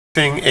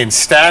in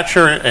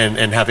stature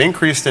and have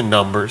increased in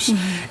numbers,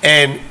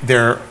 and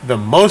they're the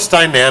most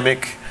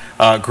dynamic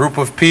group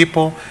of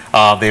people.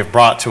 They've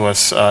brought to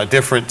us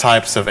different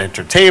types of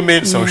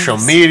entertainment, social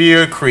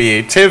media,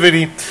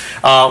 creativity,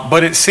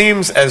 but it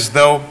seems as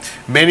though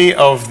many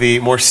of the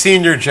more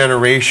senior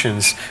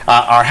generations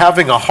are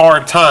having a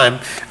hard time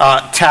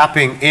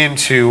tapping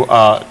into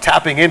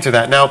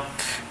that. Now,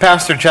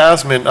 Pastor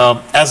Jasmine,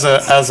 as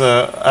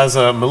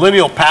a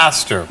millennial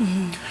pastor,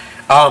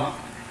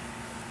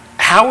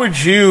 how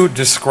would you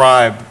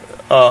describe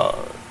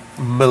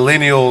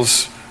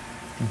millennials'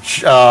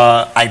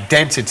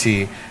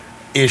 identity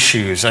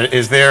issues?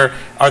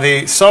 Are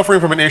they suffering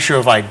from an issue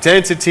of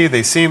identity?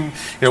 They seem,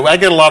 I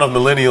get a lot of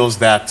millennials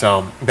that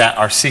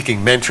are seeking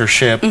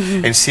mentorship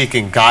and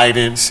seeking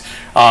guidance,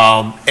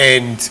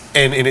 and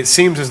it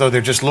seems as though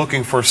they're just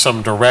looking for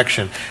some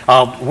direction.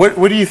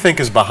 What do you think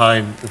is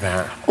behind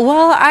that?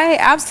 Well, I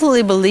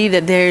absolutely believe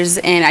that there's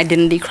an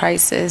identity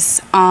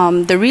crisis.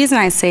 The reason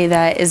I say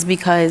that is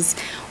because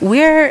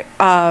the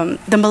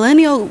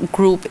millennial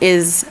group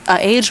is an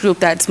age group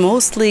that's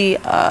mostly,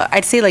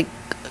 I'd say, like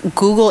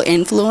Google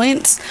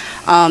influence.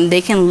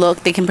 They can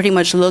pretty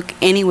much look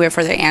anywhere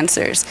for their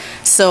answers.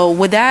 So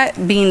with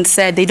that being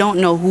said, they don't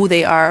know who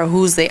they are or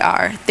whose they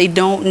are. They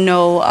don't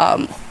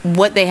know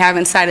what they have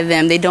inside of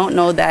them. They don't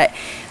know that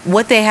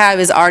what they have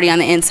is already on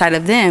the inside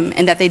of them,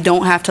 and that they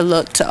don't have to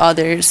look to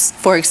others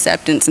for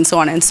acceptance and so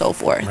on and so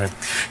forth. Right.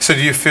 So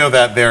do you feel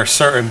that there are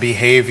certain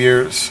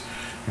behaviors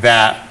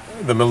that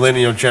the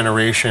millennial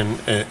generation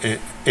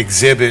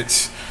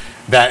exhibits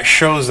that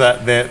shows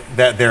that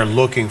they're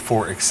looking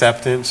for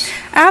acceptance?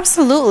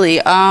 Absolutely.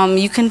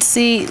 You can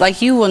see,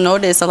 like, you will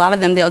notice a lot of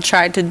them, they'll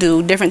try to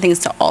do different things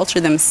to alter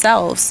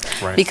themselves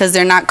because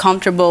they're not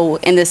comfortable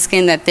in the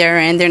skin that they're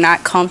in. They're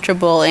not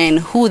comfortable in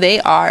who they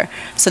are.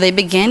 So they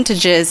begin to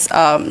just,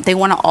 they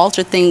want to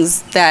alter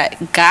things that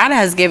God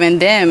has given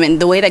them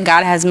and the way that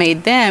God has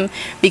made them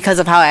because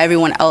of how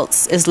everyone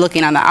else is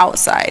looking on the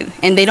outside.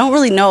 And they don't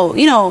really know,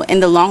 in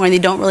the long run, they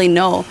don't really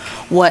know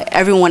what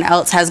everyone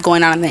else has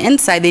going on the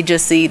inside. They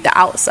just see the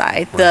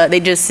outside.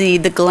 They just see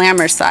the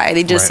glamour side.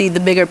 They just see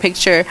the bigger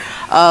picture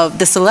of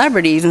the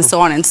celebrities and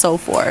so on and so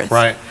forth.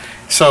 Right.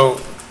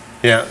 So,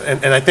 yeah,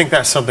 and I think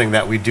that's something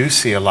that we do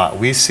see a lot.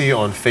 We see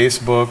on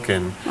Facebook,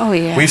 and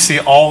we see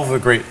all the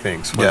great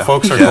things. When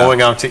folks are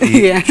going out to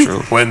eat,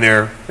 when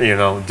they're,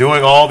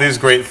 doing all these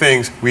great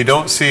things, we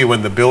don't see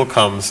when the bill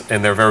comes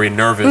and they're very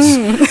nervous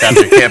that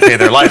they can't pay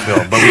their light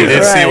bill. But we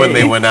did see when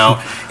they went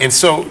out. And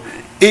so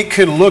it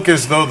can look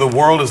as though the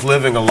world is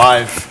living a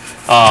life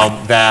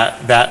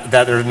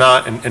that they're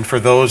not, and for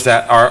those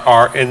that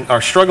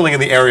are struggling in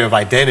the area of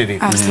identity.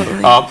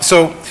 Absolutely.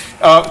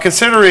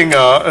 Considering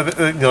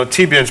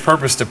TBN's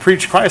purpose to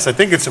preach Christ, I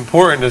think it's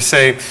important to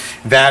say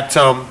that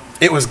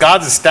it was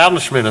God's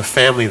establishment of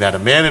family, that a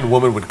man and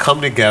woman would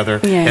come together,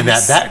 and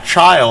that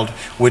child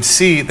would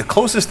see the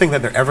closest thing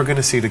that they're ever going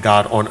to see to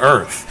God on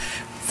earth,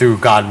 through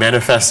God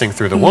manifesting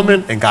through the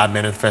woman and God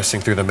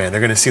manifesting through the man.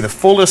 They're going to see the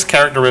fullest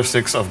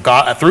characteristics of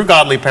God through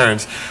godly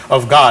parents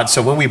of God.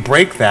 So when we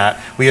break that,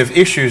 we have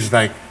issues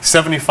like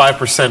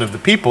 75% of the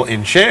people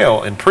in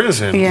jail and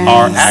prison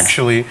are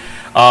actually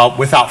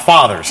without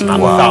fathers, not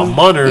without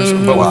mothers,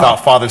 but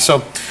without fathers. So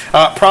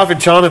Prophet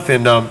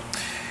Jonathan,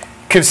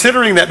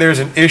 considering that there's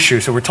an issue,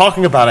 so we're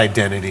talking about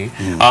identity,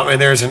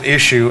 and there's an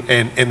issue,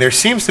 and there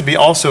seems to be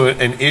also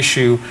an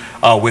issue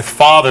with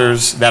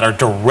fathers that are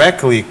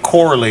directly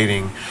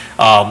correlating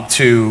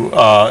to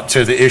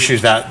the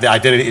issues, the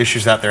identity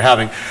issues that they're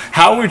having.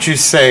 How would you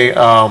say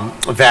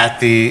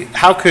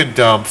how could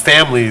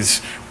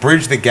families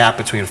bridge the gap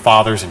between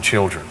fathers and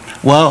children?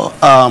 Well,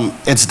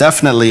 it's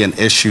definitely an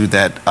issue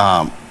that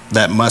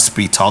that must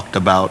be talked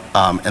about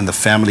in the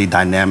family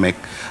dynamic.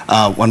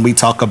 When we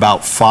talk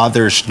about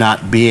fathers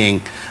not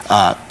being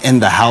in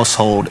the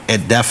household,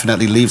 it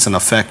definitely leaves an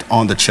effect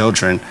on the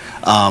children.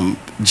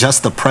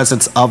 Just the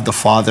presence of the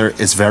father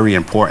is very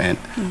important.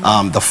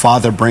 The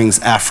father brings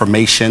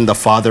affirmation. The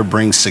father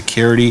brings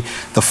security.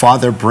 The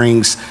father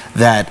brings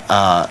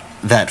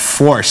that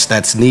force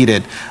that's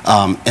needed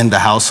in the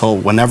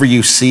household. Whenever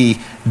you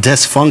see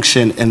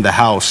dysfunction in the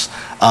house,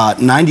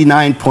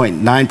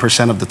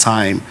 99.9% of the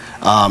time,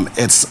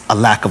 it's a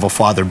lack of a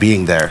father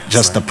being there,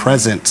 just the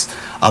presence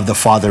of the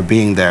father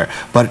being there.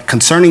 But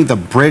concerning the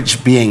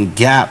bridge being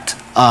gapped,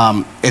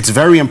 it's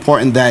very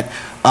important that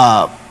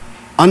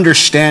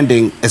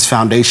understanding is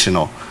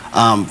foundational.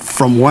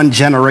 From one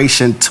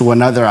generation to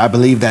another, I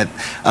believe that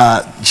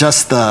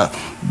just the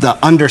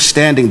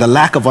understanding, the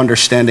lack of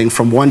understanding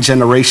from one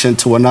generation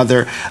to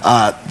another,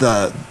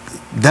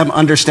 them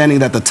understanding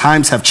that the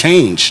times have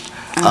changed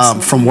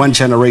from one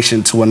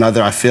generation to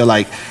another. I feel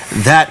like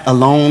that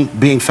alone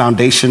being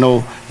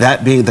foundational,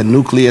 that being the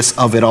nucleus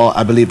of it all,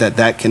 I believe that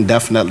that can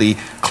definitely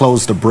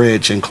close the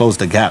bridge and close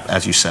the gap,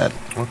 as you said.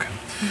 Okay,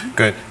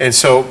 good. And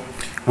so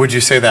would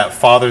you say that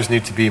fathers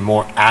need to be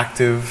more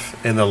active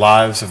in the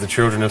lives of the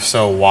children? If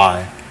so,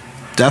 why?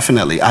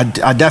 Definitely.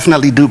 I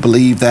definitely do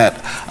believe that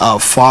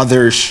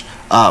fathers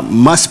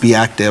must be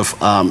active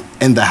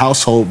in the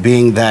household,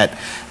 being that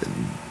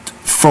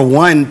for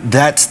one,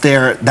 that's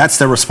their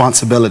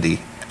responsibility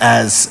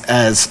as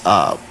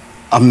a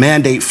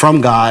mandate from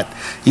God,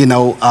 you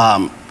know,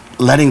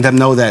 letting them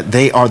know that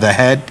they are the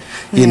head,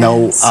 you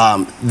know,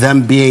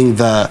 them being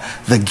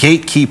the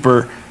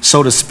gatekeeper,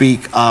 so to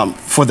speak,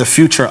 for the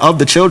future of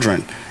the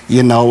children,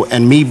 you know,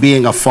 and me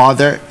being a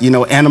father, you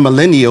know, and a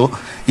millennial,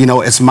 you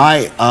know, it's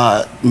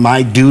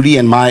my duty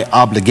and my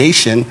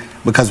obligation,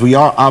 because we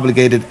are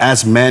obligated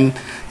as men,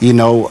 you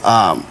know,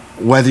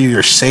 whether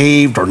you're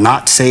saved or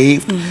not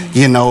saved,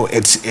 you know,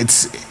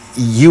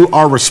 you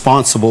are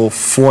responsible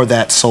for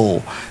that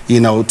soul, you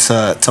know,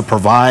 to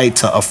provide,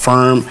 to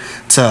affirm,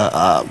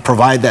 to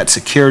provide that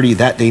security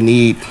that they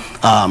need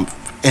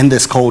in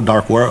this cold,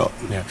 dark world.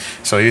 Yeah.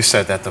 So you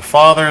said that the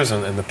fathers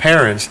and the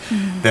parents,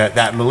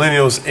 that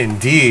millennials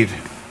indeed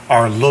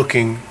are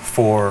looking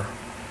for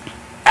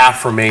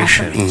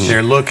affirmation.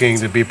 They're looking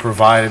to be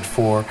provided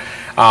for,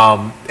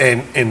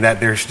 and that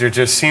there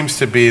just seems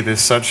to be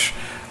this such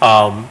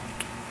a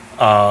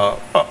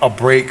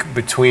break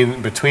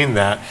between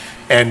that.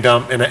 And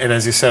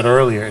as you said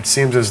earlier, it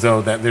seems as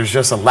though that there's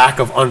just a lack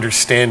of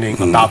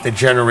understanding about the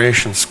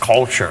generation's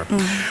culture.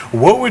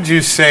 What would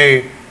you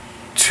say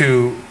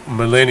to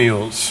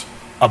millennials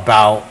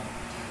about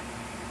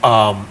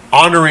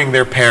honoring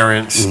their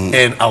parents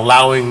and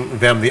allowing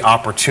them the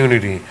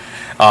opportunity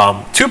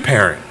to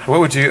parent? How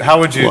would you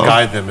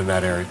guide them in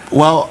that area?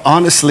 Well,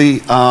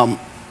 honestly,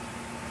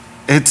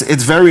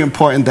 it's very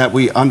important that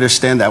we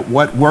understand that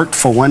what worked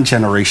for one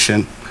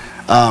generation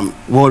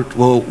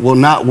will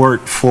not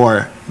work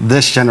for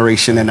this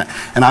generation,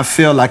 and I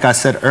feel, like I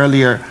said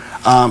earlier,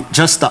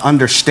 just the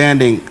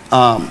understanding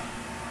on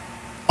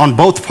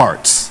both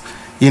parts,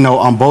 you know,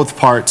 on both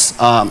parts,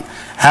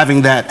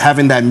 having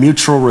that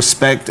mutual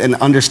respect and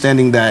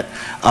understanding that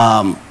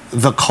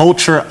the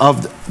culture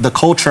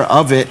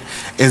of it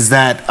is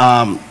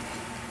that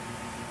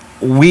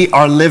we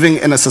are living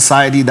in a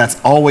society that's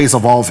always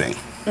evolving,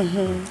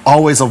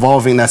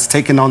 that's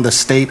taking on the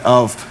state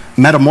of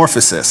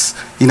metamorphosis.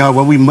 You know,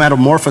 when we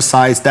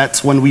metamorphosize,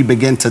 that's when we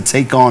begin to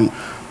take on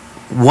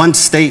one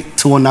state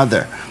to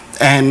another.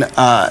 And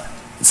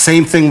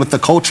same thing with the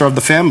culture of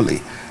the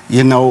family,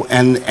 you know,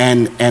 and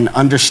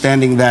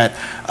understanding that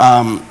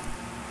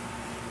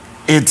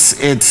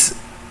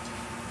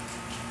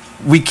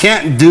we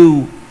can't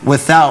do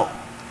without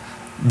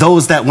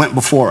those that went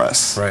before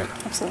us. Right.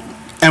 Absolutely.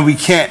 And we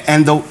can't,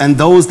 and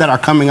those that are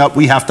coming up,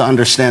 we have to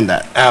understand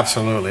that.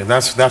 Absolutely. And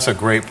that's a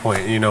great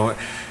point, you know.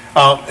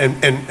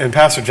 And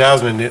Pastor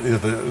Jasmine,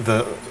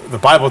 the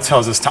Bible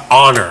tells us to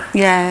honor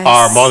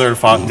our mother and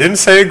father. Didn't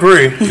say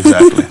agree.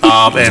 Exactly.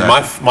 And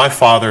my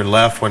father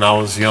left when I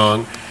was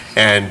young,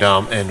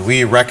 and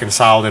we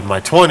reconciled in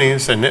my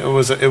 20s, and it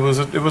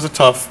was a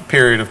tough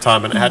period of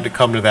time, and it had to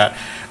come to that.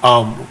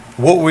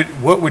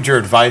 What would your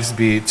advice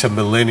be to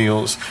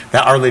millennials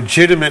that are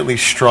legitimately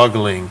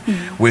struggling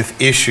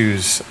with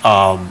issues,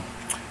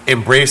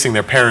 embracing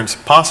their parents,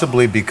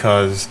 possibly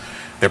because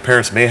their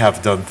parents may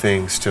have done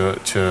things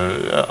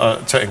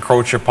to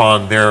encroach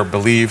upon their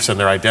beliefs and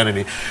their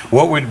identity?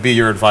 What would be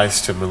your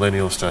advice to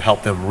millennials to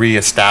help them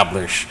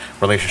reestablish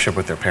relationship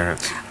with their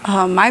parents?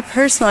 My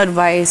personal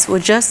advice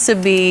would just to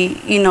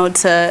be, you know,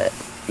 to,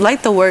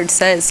 like the word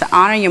says, to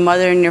honor your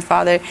mother and your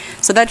father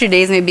so that your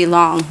days may be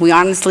long. We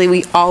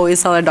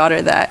always tell our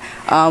daughter that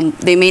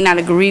they may not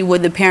agree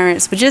with the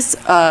parents, but just,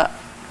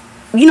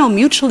 you know,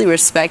 mutually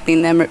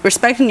respecting them,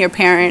 respecting your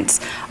parents.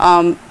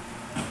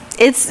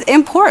 It's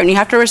important. You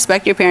have to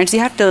respect your parents. You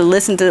have to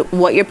listen to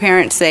what your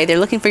parents say. They're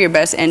looking for your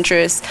best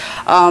interest.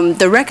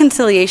 The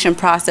reconciliation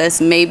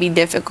process may be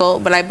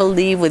difficult, but I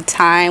believe with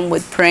time,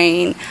 with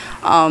praying,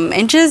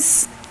 and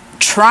just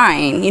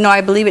trying, you know,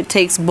 I believe it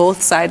takes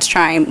both sides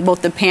trying,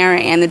 both the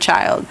parent and the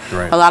child.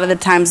 Right. A lot of the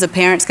times the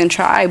parents can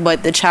try,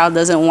 but the child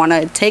doesn't want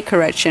to take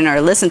correction or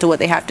listen to what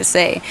they have to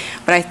say.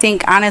 But I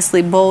think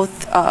honestly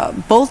both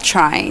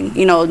trying,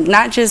 you know,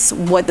 not just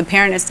what the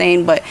parent is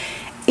saying, but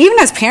even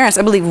as parents,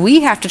 I believe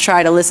we have to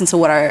try to listen to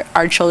what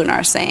our children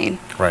are saying.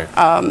 Right.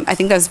 I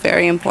think that's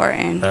very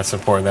important. That's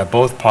important, that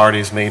both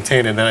parties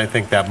maintain, and then I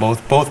think that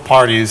both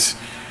parties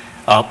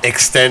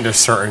extend a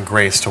certain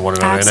grace to one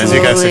another. Absolutely.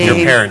 And as you guys said,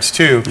 your parents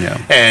too. Yeah.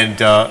 And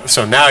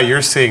so now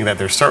you're seeing that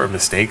there's certain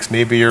mistakes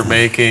maybe you're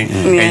making,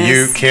 and Yes.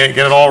 you can't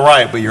get it all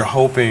right, but you're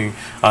hoping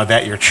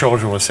that your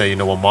children will say, you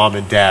know, well, mom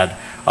and dad,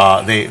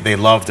 they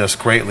loved us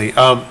greatly.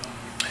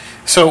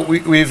 So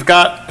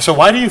so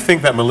why do you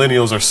think that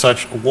millennials are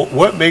such,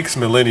 what makes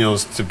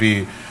millennials to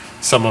be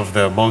some of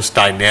the most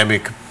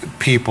dynamic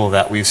people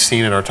that we've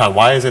seen in our time?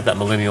 Why is it that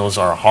millennials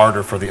are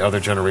harder for the other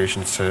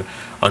generations to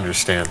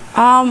understand?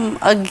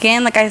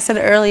 Again, like I said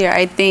earlier,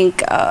 I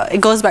think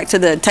it goes back to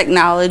the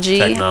technology.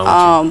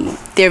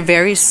 They're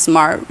very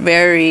smart,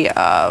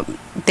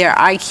 their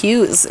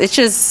IQs.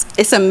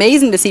 It's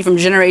amazing to see from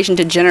generation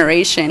to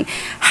generation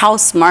how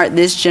smart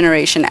this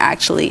generation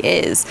actually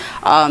is.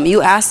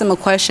 You ask them a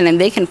question and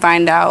they can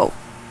find out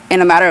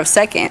in a matter of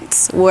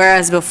seconds.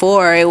 Whereas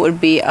before it would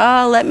be,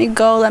 oh, let me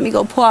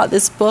go pull out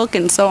this book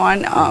and so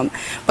on.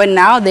 But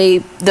now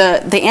the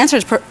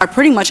answers are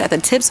pretty much at the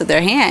tips of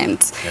their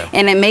hands,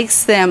 and it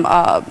makes them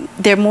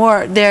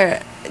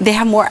they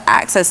have more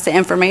access to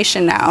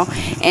information now,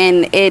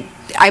 and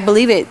I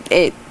believe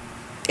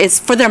it's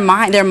for their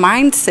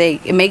mind's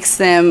sake. It makes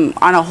them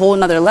on a whole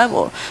nother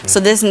level. So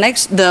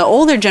the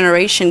older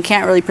generation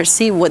can't really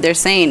perceive what they're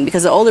saying,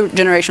 because the older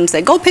generation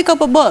say, go pick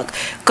up a book,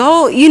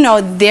 go,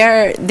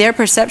 their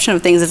perception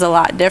of things is a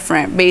lot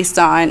different based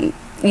on,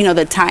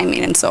 the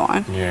timing and so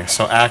on. Yeah,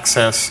 so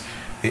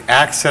the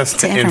access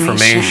to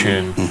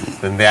information,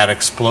 then that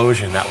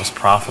explosion that was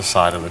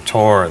prophesied in the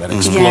Torah, that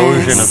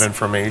explosion of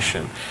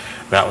information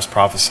that was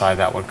prophesied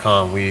that would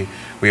come. We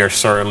are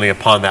certainly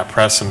upon that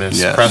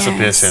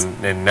precipice,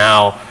 and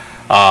now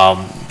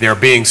they're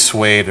being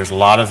swayed. There's a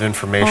lot of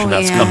information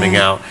that's coming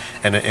out,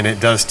 and it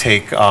does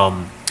take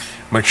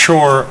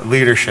mature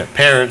leadership,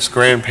 parents,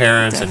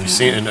 grandparents, and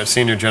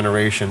senior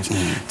generations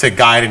to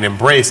guide and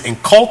embrace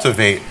and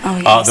cultivate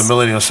the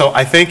millennials. So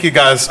I thank you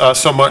guys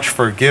so much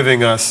for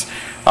giving us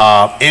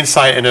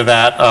insight into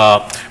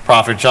that.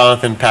 Prophet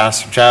Jonathan,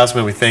 Pastor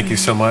Jasmine, we thank you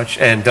so much.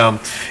 And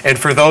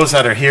for those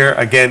that are here,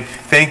 again,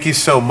 thank you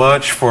so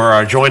much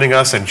for joining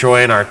us and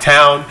enjoying our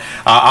town.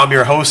 I'm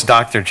your host,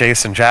 Dr.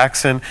 Jason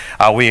Jackson.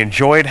 We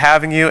enjoyed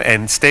having you,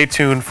 and stay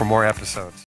tuned for more episodes.